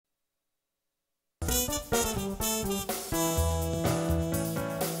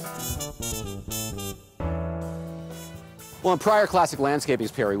Well, in prior classic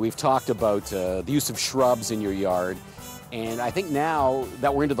landscapings, Perry, we've talked about the use of shrubs in your yard. And I think now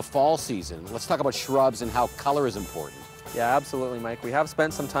that we're into the fall season, let's talk about shrubs and how color is important. Yeah, absolutely, Mike. We have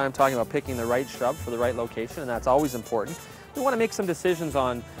spent some time talking about picking the right shrub for the right location, and that's always important. We want to make some decisions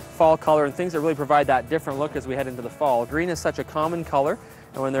on fall color and things that really provide that different look as we head into the fall. Green is such a common color,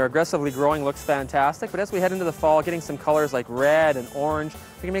 and when they're aggressively growing, looks fantastic. But as we head into the fall, getting some colors like red and orange,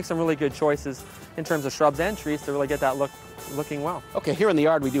 we can make some really good choices in terms of shrubs and trees to really get that looking well. Okay, here in the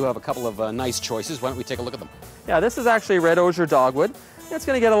yard we do have a couple of nice choices. Why don't we take a look at them? Yeah, this is actually red osier dogwood. It's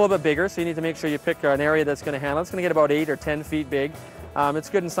going to get a little bit bigger, so you need to make sure you pick an area that's going to handle it. It's going to get about 8 or 10 feet big. It's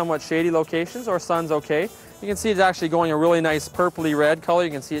good in somewhat shady locations, or sun's okay. You can see it's actually going a really nice purpley red color.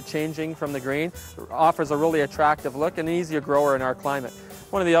 You can see it changing from the green. It offers a really attractive look and an easier grower in our climate.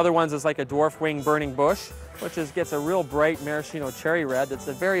 One of the other ones is like a dwarf wing burning bush, which gets a real bright maraschino cherry red that's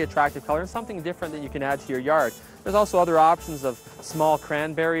a very attractive color and something different that you can add to your yard. There's also other options of small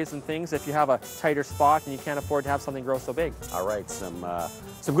cranberries and things if you have a tighter spot and you can't afford to have something grow so big. All right, some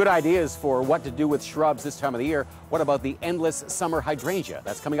good ideas for what to do with shrubs this time of the year. What about the endless summer hydrangea?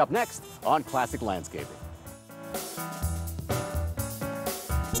 That's coming up next on Classic Landscaping.